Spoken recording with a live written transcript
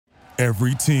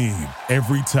Every team,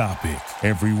 every topic,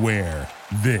 everywhere.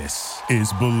 This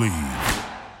is Believe.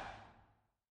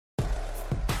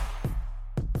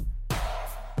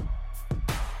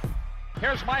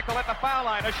 Here's Michael at the foul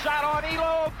line. A shot on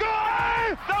Elo.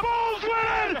 Good! The Bulls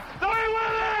win it! They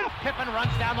win it! Pippen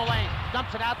runs down the lane,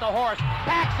 dumps it out the horse.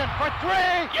 Paxson for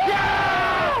three.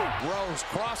 Yeah! Rose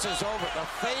crosses over the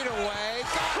fadeaway.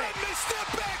 Let me step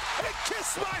back and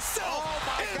kiss myself. Oh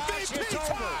my gosh, MVP it's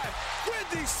over. time.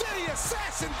 Windy City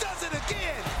Assassin does it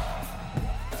again.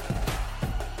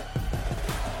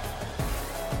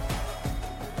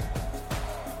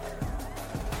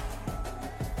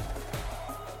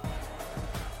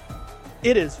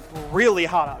 It is really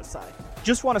hot outside.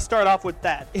 Just want to start off with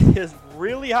that. It is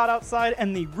really hot outside,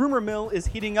 and the rumor mill is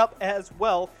heating up as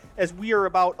well, as we are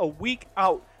about a week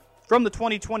out from the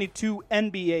 2022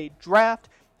 NBA draft.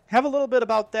 Have a little bit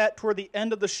about that toward the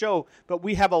end of the show, but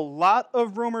we have a lot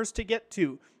of rumors to get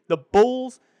to. The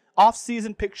Bulls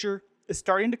off-season picture is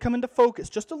starting to come into focus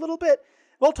just a little bit.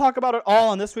 We'll talk about it all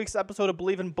on this week's episode of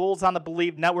Believe in Bulls on the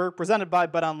Believe Network, presented by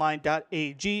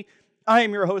BetOnline.ag. I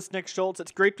am your host, Nick Schultz.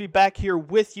 It's great to be back here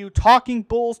with you, talking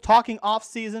Bulls, talking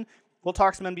off-season. We'll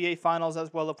talk some NBA Finals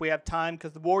as well if we have time,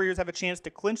 because the Warriors have a chance to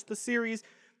clinch the series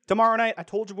tomorrow night. I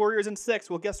told you Warriors in 6.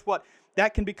 Well, guess what?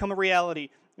 That can become a reality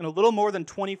in a little more than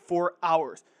 24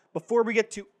 hours. Before we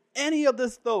get to any of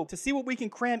this, though, to see what we can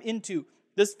cram into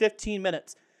this 15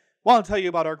 minutes, I want to tell you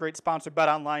about our great sponsor,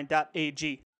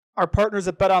 BetOnline.ag. Our partners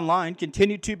at BetOnline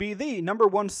continue to be the number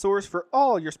one source for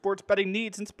all your sports betting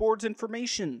needs and sports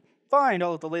information. Find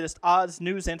all of the latest odds,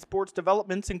 news, and sports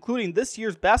developments, including this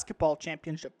year's basketball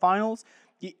championship finals,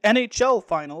 the NHL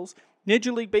finals,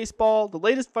 Major League Baseball, the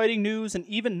latest fighting news, and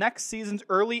even next season's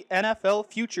early NFL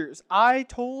futures. I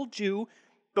told you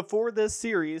before this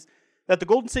series that the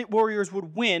Golden State Warriors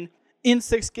would win in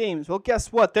 6 games. Well,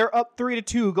 guess what? They're up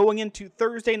 3-2 going into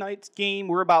Thursday night's game.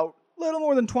 We're about a little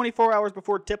more than 24 hours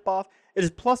before tip-off. It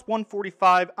is plus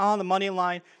 145 on the money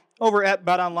line over at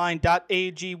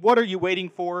betonline.ag. What are you waiting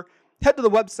for? Head to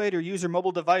the website or use your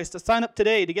mobile device to sign up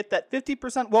today to get that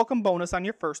 50% welcome bonus on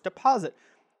your first deposit.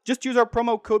 Just use our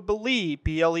promo code BELIEVE,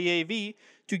 B-L-E-A-V,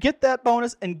 to get that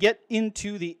bonus and get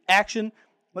into the action.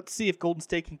 Let's see if Golden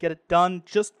State can get it done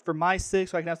just for my sake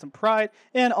so I can have some pride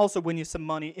and also win you some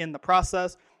money in the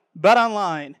process.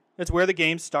 BetOnline, it's where the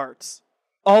game starts.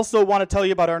 Also want to tell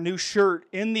you about our new shirt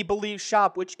in the Believe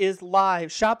shop, which is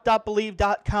live.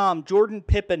 Shop.believe.com. Jordan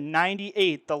Pippen,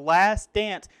 98, The Last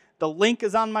Dance. The link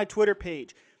is on my Twitter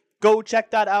page. Go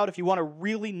check that out if you want a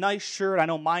really nice shirt. I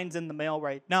know mine's in the mail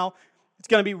right now. It's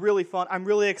going to be really fun. I'm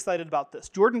really excited about this.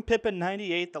 Jordan Pippen,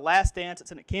 98, The Last Dance.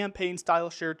 It's in a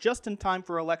campaign-style shirt just in time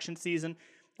for election season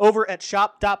over at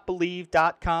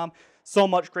shop.believe.com. So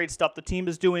much great stuff. The team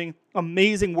is doing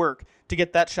amazing work to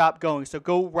get that shop going. So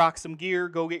go rock some gear.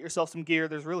 Go get yourself some gear.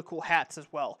 There's really cool hats as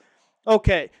well.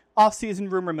 Okay, off-season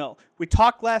rumor mill. We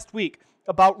talked last week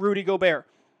about Rudy Gobert.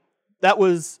 That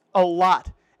was a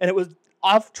lot, and it was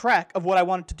off track of what I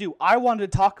wanted to do. I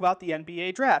wanted to talk about the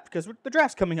NBA draft, because the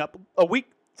draft's coming up a week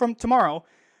from tomorrow.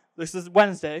 This is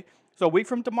Wednesday, so a week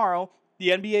from tomorrow, the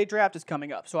NBA draft is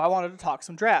coming up, so I wanted to talk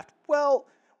some draft. Well,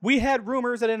 we had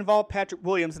rumors that involved Patrick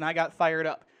Williams, and I got fired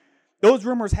up. Those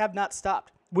rumors have not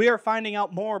stopped. We are finding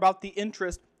out more about the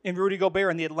interest in Rudy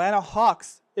Gobert, and the Atlanta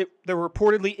Hawks, they're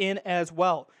reportedly in as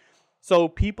well. So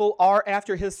people are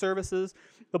after his services.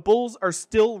 The Bulls are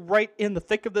still right in the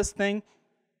thick of this thing,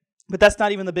 but that's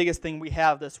not even the biggest thing we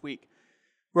have this week.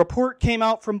 Report came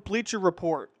out from Bleacher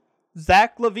Report.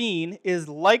 Zach LaVine is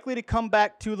likely to come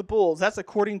back to the Bulls. That's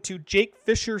according to Jake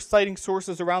Fisher, citing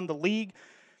sources around the league.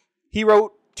 He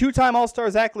wrote, two-time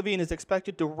All-Star Zach LaVine is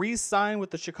expected to re-sign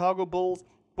with the Chicago Bulls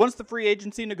once the free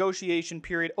agency negotiation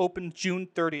period opens June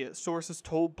 30th, sources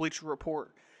told Bleacher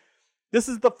Report. This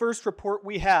is the first report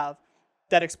we have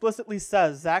that explicitly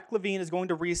says Zach LaVine is going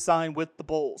to re-sign with the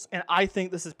Bulls. And I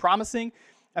think this is promising.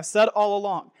 I've said all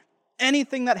along,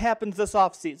 anything that happens this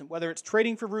offseason, whether it's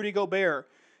trading for Rudy Gobert,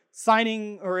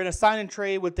 signing or in a sign and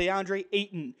trade with DeAndre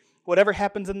Ayton, whatever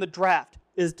happens in the draft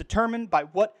is determined by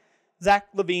what Zach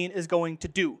LaVine is going to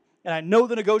do. And I know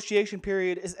the negotiation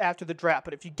period is after the draft,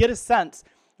 but if you get a sense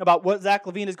about what Zach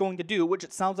LaVine is going to do, which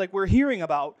it sounds like we're hearing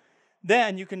about,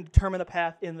 then you can determine the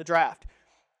path in the draft.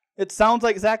 It sounds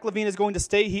like Zach LaVine is going to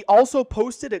stay. He also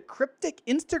posted a cryptic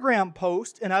Instagram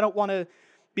post, and I don't want to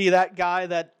be that guy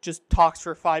that just talks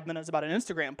for 5 minutes about an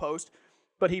Instagram post,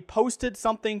 but he posted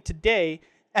something today,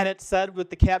 and it said with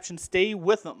the caption, "Stay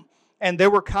with him." And there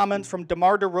were comments from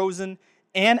DeMar DeRozan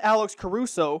and Alex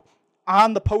Caruso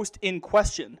on the post in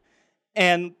question.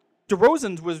 And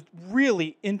DeRozan's was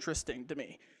really interesting to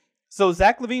me. So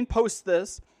Zach LaVine posts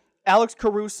this, Alex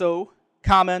Caruso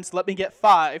comments, "Let me get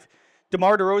 5.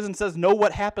 DeMar DeRozan says, "Know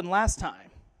what happened last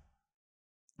time."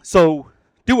 So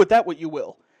do with that what you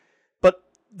will. But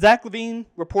Zach LaVine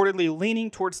reportedly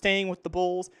leaning towards staying with the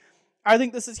Bulls. I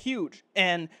think this is huge.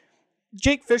 And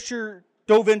Jake Fisher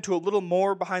dove into a little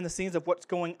more behind the scenes of what's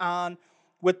going on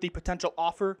with the potential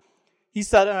offer. He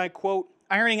said, and I quote,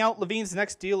 "Ironing out LaVine's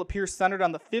next deal appears centered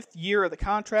on the 5th year of the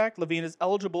contract. LaVine is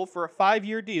eligible for a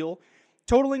 5-year deal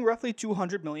totaling roughly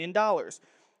 $200 million.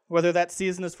 Whether that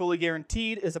season is fully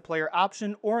guaranteed, is a player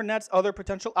option, or Nets' other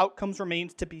potential outcomes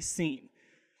remains to be seen."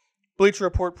 Bleacher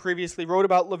Report previously wrote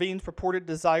about LaVine's purported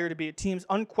desire to be a team's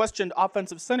unquestioned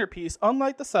offensive centerpiece,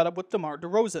 unlike the setup with DeMar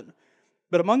DeRozan.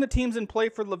 But among the teams in play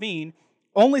for LaVine,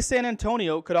 only San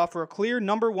Antonio could offer a clear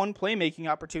number 1 playmaking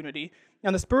opportunity,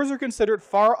 and the Spurs are considered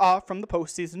far off from the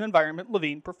postseason environment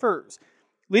LaVine prefers,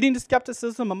 leading to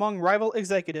skepticism among rival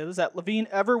executives that LaVine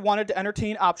ever wanted to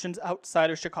entertain options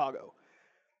outside of Chicago.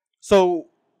 So,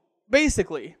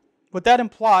 basically, what that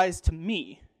implies to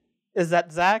me is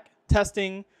that Zach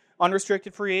testing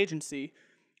unrestricted free agency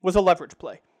was a leverage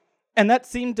play. And that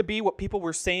seemed to be what people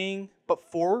were saying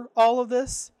before all of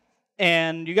this.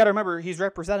 And you got to remember, he's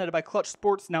represented by Clutch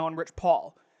Sports now and Rich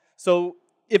Paul. So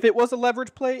if it was a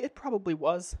leverage play, it probably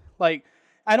was. Like,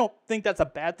 I don't think that's a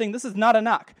bad thing. This is not a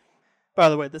knock. By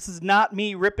the way, this is not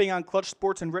me ripping on Clutch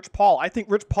Sports and Rich Paul. I think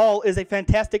Rich Paul is a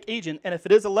fantastic agent. And if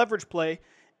it is a leverage play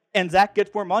and Zach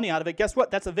gets more money out of it, guess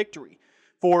what? That's a victory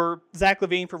for Zach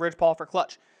LaVine, for Rich Paul, for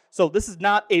Clutch. So this is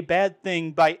not a bad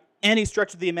thing by any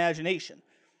stretch of the imagination.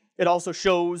 It also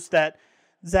shows that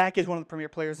Zach is one of the premier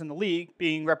players in the league,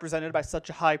 being represented by such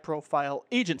a high-profile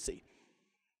agency.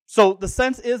 So the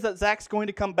sense is that Zach's going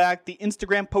to come back. The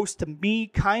Instagram post to me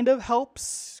kind of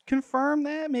helps confirm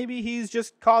that. Maybe he's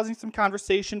just causing some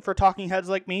conversation for talking heads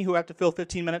like me who have to fill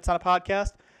 15 minutes on a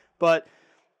podcast. But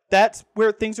that's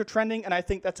where things are trending, and I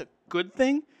think that's a good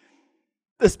thing,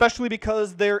 especially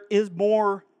because there is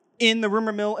more in the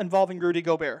rumor mill involving Rudy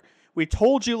Gobert. We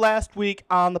told you last week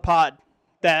on the pod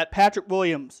that Patrick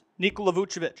Williams, Nikola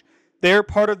Vucevic, they're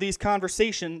part of these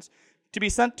conversations to be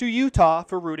sent to Utah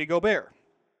for Rudy Gobert.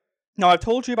 Now, I've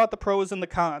told you about the pros and the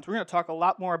cons. We're going to talk a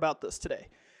lot more about this today.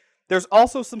 There's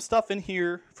also some stuff in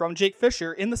here from Jake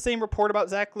Fisher in the same report about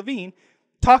Zach LaVine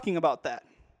talking about that.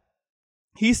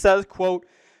 He says, quote,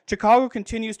 "Chicago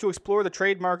continues to explore the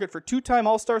trade market for 2-time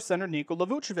All-Star center Nikola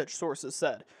Vucevic," sources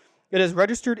said. "It has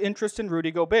registered interest in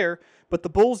Rudy Gobert, but the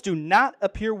Bulls do not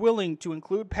appear willing to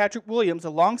include Patrick Williams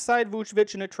alongside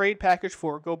Vucevic in a trade package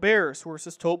for Gobert,"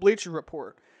 sources told Bleacher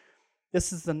Report.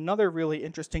 This is another really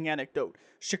interesting anecdote.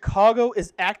 Chicago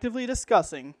is actively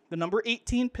discussing the number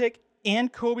 18 pick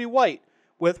and Kobe White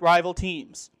with rival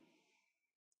teams.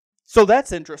 So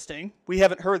that's interesting. We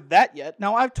haven't heard that yet.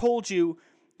 Now, I've told you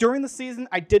during the season,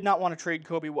 I did not want to trade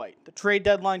Kobe White. The trade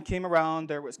deadline came around.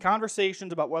 There was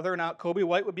conversations about whether or not Kobe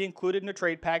White would be included in a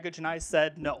trade package, and I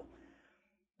said no.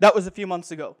 That was a few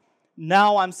months ago.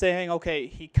 Now I'm saying, okay,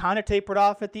 he kind of tapered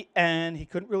off at the end. He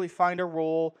couldn't really find a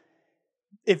role.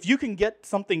 If you can get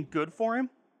something good for him,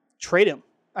 trade him.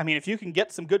 I mean, if you can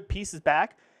get some good pieces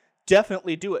back,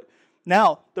 definitely do it.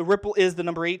 Now, the ripple is the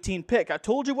number 18 pick. I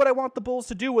told you what I want the Bulls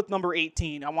to do with number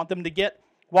 18. I want them to get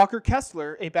Walker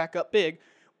Kessler, a backup big,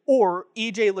 or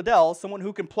E.J. Liddell, someone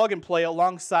who can plug and play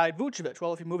alongside Vucevic.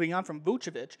 Well, if you're moving on from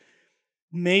Vucevic,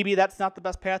 maybe that's not the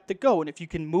best path to go. And if you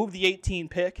can move the 18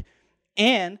 pick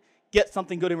and get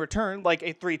something good in return, like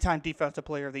a 3-time Defensive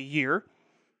Player of the Year,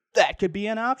 that could be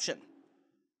an option.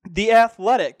 The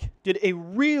Athletic did a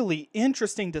really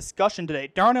interesting discussion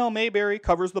today. Darnell Mayberry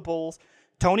covers the Bulls.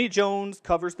 Tony Jones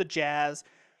covers the Jazz.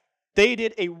 They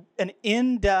did an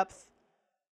in-depth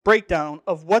breakdown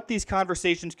of what these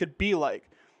conversations could be like.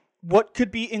 What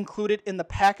could be included in the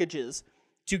packages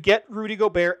to get Rudy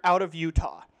Gobert out of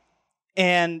Utah.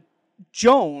 And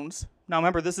Jones, now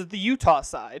remember, this is the Utah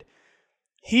side,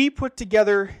 he put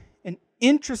together an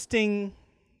interesting,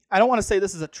 I don't want to say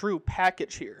this is a true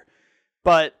package here,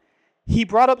 but he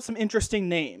brought up some interesting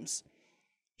names.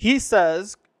 He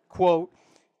says, quote,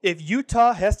 "If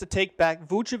Utah has to take back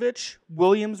Vucevic,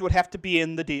 Williams would have to be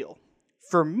in the deal.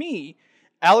 For me,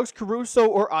 Alex Caruso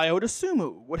or Ayo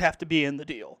Dosunmu would have to be in the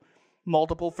deal.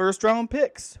 Multiple first-round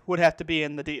picks would have to be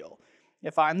in the deal.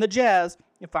 If I'm the Jazz,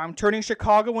 if I'm turning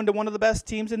Chicago into one of the best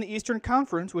teams in the Eastern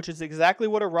Conference, which is exactly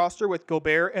what a roster with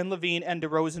Gobert and LaVine and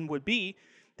DeRozan would be,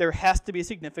 there has to be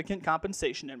significant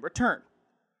compensation in return."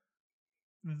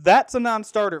 That's a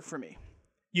non-starter for me.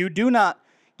 You do not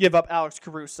give up Alex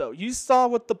Caruso. You saw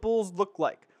what the Bulls looked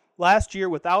like last year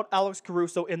without Alex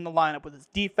Caruso in the lineup, with his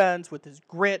defense, with his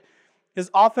grit. His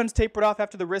offense tapered off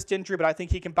after the wrist injury, but I think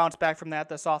he can bounce back from that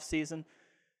this offseason.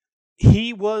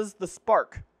 he was the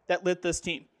spark that lit this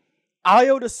team.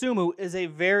 Ayo Dosunmu is a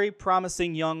very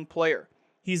promising young player.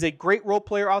 He's a great role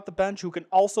player off the bench who can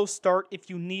also start if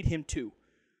you need him to.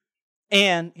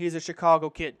 And he's a Chicago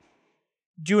kid.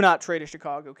 Do not trade a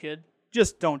Chicago kid.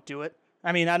 Just don't do it.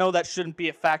 I mean, I know that shouldn't be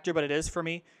a factor, but it is for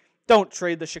me. Don't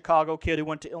trade the Chicago kid who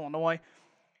went to Illinois.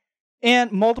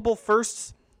 And multiple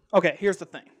firsts. Okay, here's the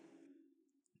thing.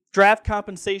 Draft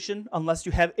compensation, unless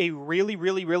you have a really,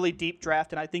 really, really deep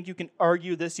draft, and I think you can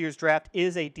argue this year's draft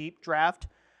is a deep draft.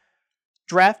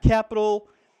 Draft capital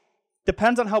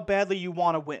depends on how badly you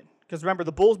want to win. Because remember,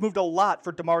 the Bulls moved a lot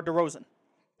for DeMar DeRozan.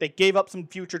 They gave up some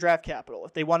future draft capital.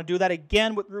 If they want to do that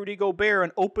again with Rudy Gobert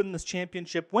and open this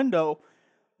championship window,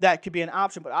 that could be an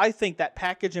option. But I think that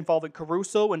package involving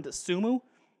Caruso and Dosunmu,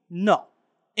 no.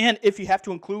 And if you have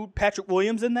to include Patrick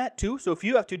Williams in that too, so if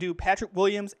you have to do Patrick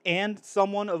Williams and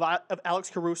someone of Alex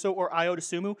Caruso or Ayo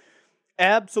Dosunmu,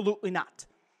 absolutely not.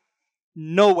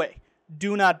 No way.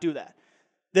 Do not do that.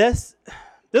 This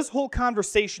whole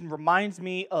conversation reminds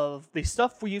me of the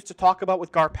stuff we used to talk about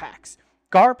with Garpax.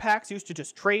 Garpax used to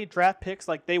just trade draft picks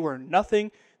like they were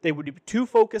nothing. They would be too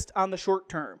focused on the short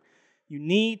term. You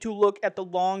need to look at the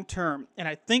long term. And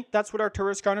I think that's what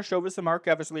Arturas Karnisovas and Mark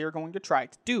Eversley are going to try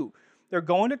to do. They're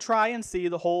going to try and see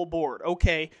the whole board.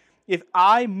 Okay, if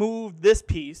I move this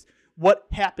piece, what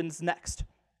happens next?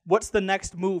 What's the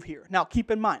next move here? Now, keep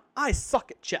in mind, I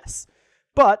suck at chess.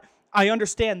 But I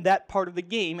understand that part of the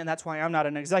game, and that's why I'm not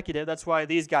an executive. That's why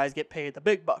these guys get paid the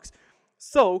big bucks.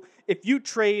 So, if you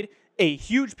trade a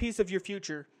huge piece of your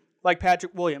future, like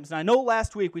Patrick Williams, and I know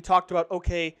last week we talked about,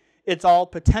 okay, it's all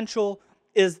potential.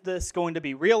 Is this going to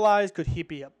be realized? Could he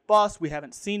be a bust? We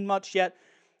haven't seen much yet.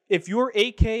 If you're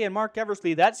AK and Mark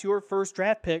Eversley, that's your first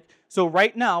draft pick. So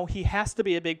right now, he has to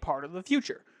be a big part of the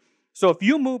future. So if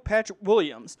you move Patrick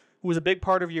Williams, who is a big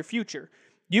part of your future,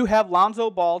 you have Lonzo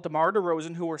Ball, DeMar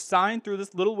DeRozan, who were signed through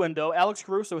this little window. Alex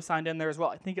Caruso was signed in there as well.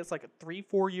 I think it's like a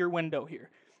 3-4 year window here.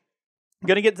 You're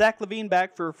going to get Zach LaVine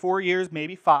back for 4 years,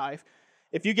 maybe 5.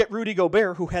 If you get Rudy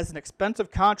Gobert, who has an expensive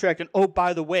contract, and oh,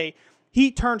 by the way,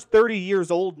 he turns 30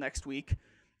 years old next week.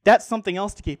 That's something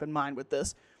else to keep in mind with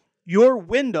this. Your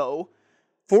window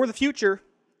for the future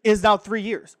is now 3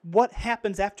 years. What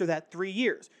happens after that 3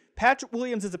 years? Patrick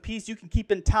Williams is a piece you can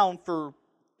keep in town for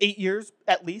 8 years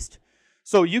at least.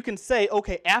 So you can say,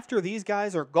 okay, after these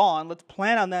guys are gone, let's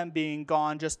plan on them being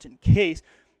gone just in case.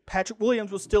 Patrick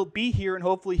Williams will still be here, and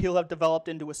hopefully he'll have developed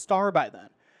into a star by then.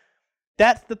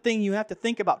 That's the thing you have to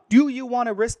think about. Do you want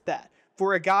to risk that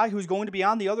for a guy who's going to be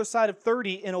on the other side of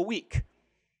 30 in a week?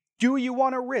 Do you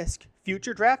want to risk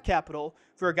future draft capital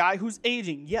for a guy who's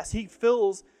aging? Yes, he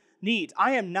fills needs.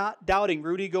 I am not doubting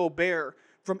Rudy Gobert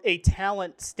from a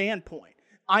talent standpoint.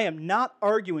 I am not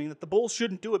arguing that the Bulls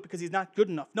shouldn't do it because he's not good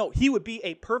enough. No, he would be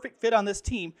a perfect fit on this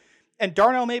team. And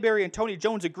Darnell Mayberry and Tony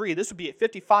Jones agree this would be a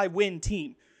 55-win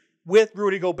team with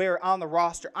Rudy Gobert on the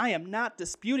roster. I am not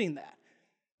disputing that.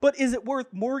 But is it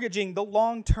worth mortgaging the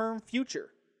long-term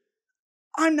future?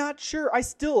 I'm not sure.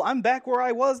 I'm back where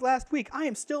I was last week. I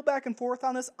am still back and forth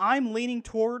on this. I'm leaning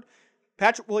toward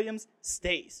Patrick Williams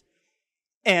stays.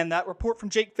 And that report from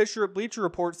Jake Fisher at Bleacher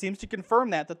Report seems to confirm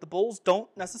that the Bulls don't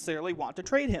necessarily want to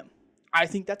trade him. I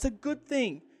think that's a good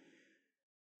thing.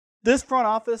 This front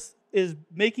office is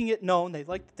making it known they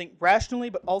like to think rationally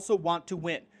but also want to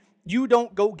win. You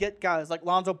don't go get guys like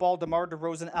Lonzo Ball, DeMar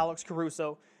DeRozan, Alex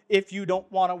Caruso if you don't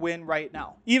want to win right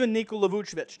now. Even Nikola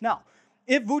Vucevic. Now,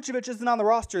 if Vucevic isn't on the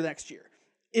roster next year,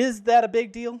 is that a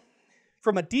big deal?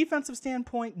 From a defensive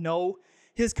standpoint, no.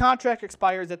 His contract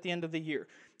expires at the end of the year.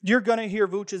 You're going to hear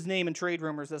Vucevic's name in trade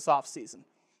rumors this offseason.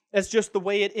 That's just the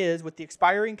way it is with the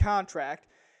expiring contract,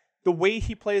 the way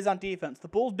he plays on defense. The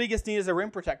Bulls' biggest need is a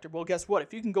rim protector. Well, guess what?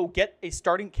 If you can go get a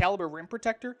starting caliber rim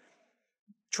protector,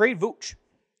 trade Vucevic.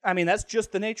 I mean, that's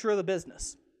just the nature of the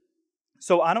business.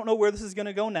 So I don't know where this is going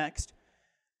to go next.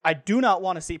 I do not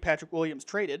want to see Patrick Williams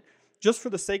traded, just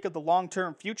for the sake of the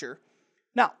long-term future.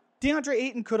 Now, DeAndre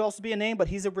Ayton could also be a name, but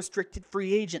he's a restricted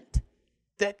free agent.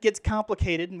 That gets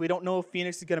complicated, and we don't know if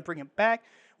Phoenix is going to bring him back.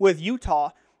 With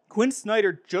Utah, Quinn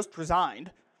Snyder just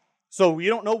resigned, so you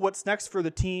don't know what's next for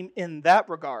the team in that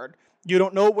regard. You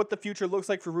don't know what the future looks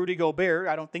like for Rudy Gobert.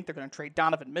 I don't think they're going to trade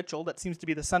Donovan Mitchell. That seems to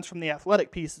be the sense from the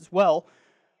Athletic piece as well.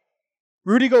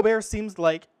 Rudy Gobert seems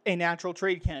like a natural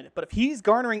trade candidate, but if he's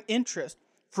garnering interest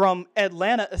from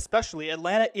Atlanta especially,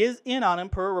 Atlanta is in on him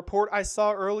per a report I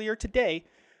saw earlier today,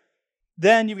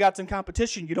 then you've got some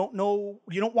competition. You don't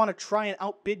want to try and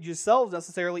outbid yourselves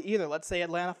necessarily either. Let's say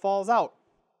Atlanta falls out.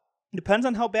 It depends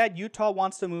on how bad Utah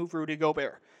wants to move Rudy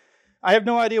Gobert. I have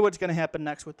no idea what's going to happen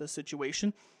next with this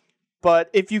situation,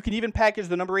 but if you can even package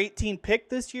the number 18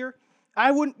 pick this year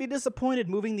I wouldn't be disappointed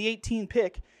moving the 18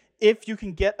 pick if you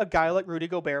can get a guy like Rudy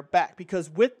Gobert back. Because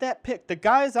with that pick, the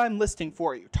guys I'm listing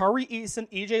for you, Tari Eason,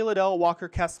 EJ Liddell, Walker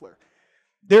Kessler,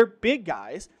 they're big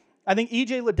guys. I think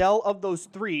EJ Liddell of those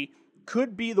three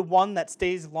could be the one that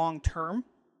stays long-term.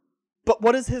 But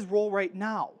what is his role right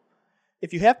now?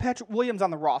 If you have Patrick Williams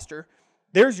on the roster,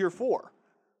 there's your 4.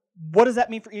 What does that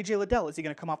mean for EJ Liddell? Is he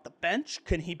going to come off the bench?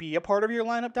 Can he be a part of your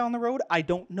lineup down the road? I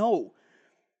don't know.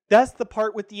 That's the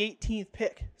part with the 18th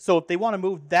pick. So if they want to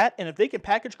move that, and if they can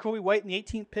package Coby White in the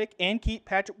 18th pick and keep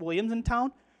Patrick Williams in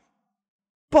town,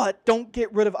 but don't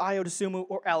get rid of Ayo Dosunmu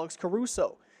or Alex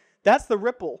Caruso. That's the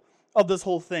ripple of this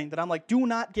whole thing, that I'm like, do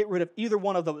not get rid of either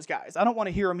one of those guys. I don't want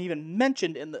to hear them even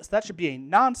mentioned in this. That should be a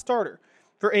non-starter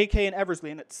for AK and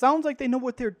Eversley, and it sounds like they know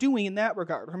what they're doing in that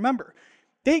regard. Remember,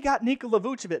 they got Nikola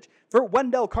Vucevic for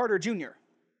Wendell Carter Jr.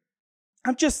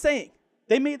 I'm just saying,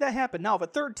 they made that happen. Now, if a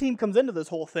third team comes into this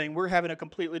whole thing, we're having a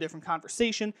completely different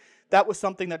conversation. That was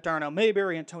something that Darnell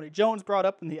Mayberry and Tony Jones brought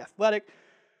up in The Athletic.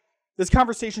 This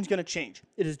conversation is going to change.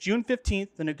 It is June 15th.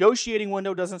 The negotiating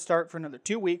window doesn't start for another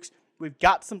 2 weeks. We've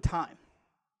got some time.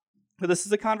 But this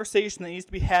is a conversation that needs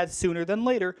to be had sooner than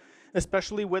later,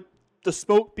 especially with the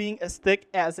smoke being as thick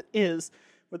as it is,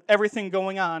 with everything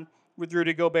going on with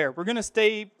Rudy Gobert. We're going to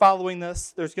stay following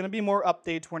this. There's going to be more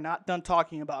updates. We're not done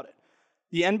talking about it.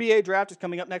 The NBA draft is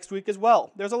coming up next week as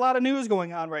well. There's a lot of news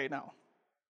going on right now.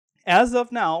 As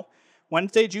of now,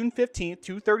 Wednesday, June 15th,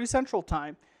 2:30 Central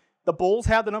Time, the Bulls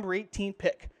have the number 18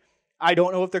 pick. I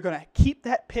don't know if they're going to keep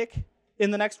that pick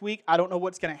in the next week. I don't know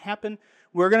what's going to happen.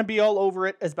 We're going to be all over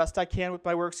it as best I can with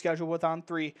my work schedule with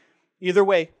On3. Either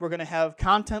way, we're going to have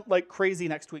content like crazy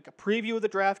next week. A preview of the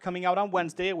draft coming out on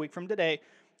Wednesday, a week from today.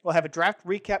 We'll have a draft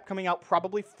recap coming out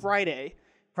probably Friday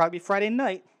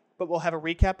night, but we'll have a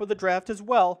recap of the draft as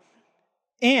well,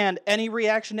 and any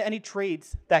reaction to any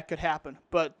trades that could happen.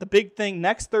 But the big thing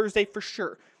next Thursday for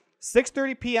sure,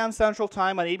 6:30 p.m. Central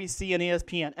Time on ABC and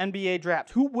ESPN, NBA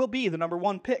draft. Who will be the number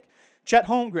 1 pick? Chet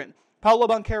Holmgren, Paolo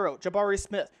Banchero, Jabari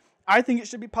Smith. I think it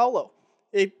should be Paolo.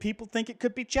 If people think it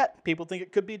could be Chet, people think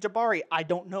it could be Jabari. I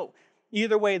don't know.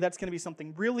 Either way, that's going to be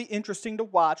something really interesting to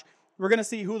watch. We're going to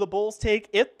see who the Bulls take,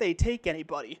 if they take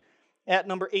anybody. At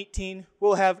number 18,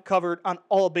 we'll have covered on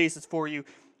all bases for you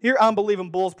here on Believe in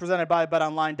Bulls, presented by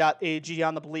BetOnline.ag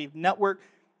on the Believe Network.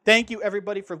 Thank you,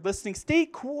 everybody, for listening. Stay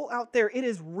cool out there. It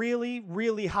is really,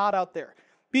 really hot out there.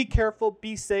 Be careful,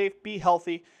 be safe, be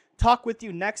healthy. Talk with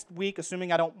you next week,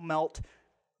 assuming I don't melt.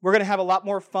 We're going to have a lot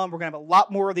more fun. We're going to have a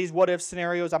lot more of these what-if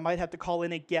scenarios. I might have to call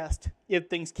in a guest if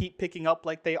things keep picking up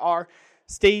like they are.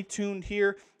 Stay tuned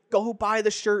here. Go buy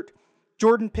the shirt.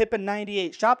 Jordan Pippen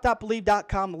 98.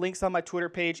 Shop.believe.com. The link's on my Twitter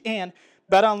page. And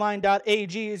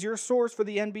BetOnline.ag is your source for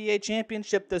the NBA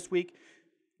championship this week.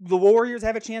 The Warriors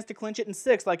have a chance to clinch it in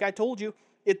 6. Like I told you,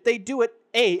 if they do it,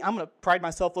 A, I'm going to pride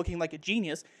myself looking like a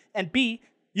genius. And B,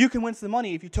 you can win some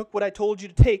money if you took what I told you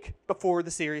to take before the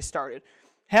series started.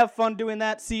 Have fun doing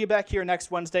that. See you back here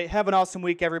next Wednesday. Have an awesome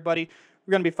week, everybody.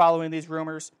 We're going to be following these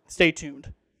rumors. Stay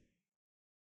tuned.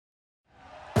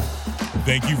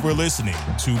 Thank you for listening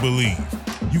to Believe.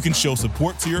 You can show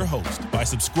support to your host by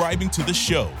subscribing to the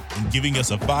show and giving us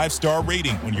a 5-star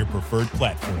rating on your preferred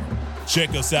platform.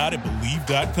 Check us out at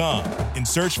Believe.com and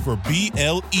search for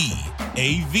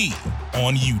BLEAV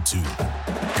on YouTube.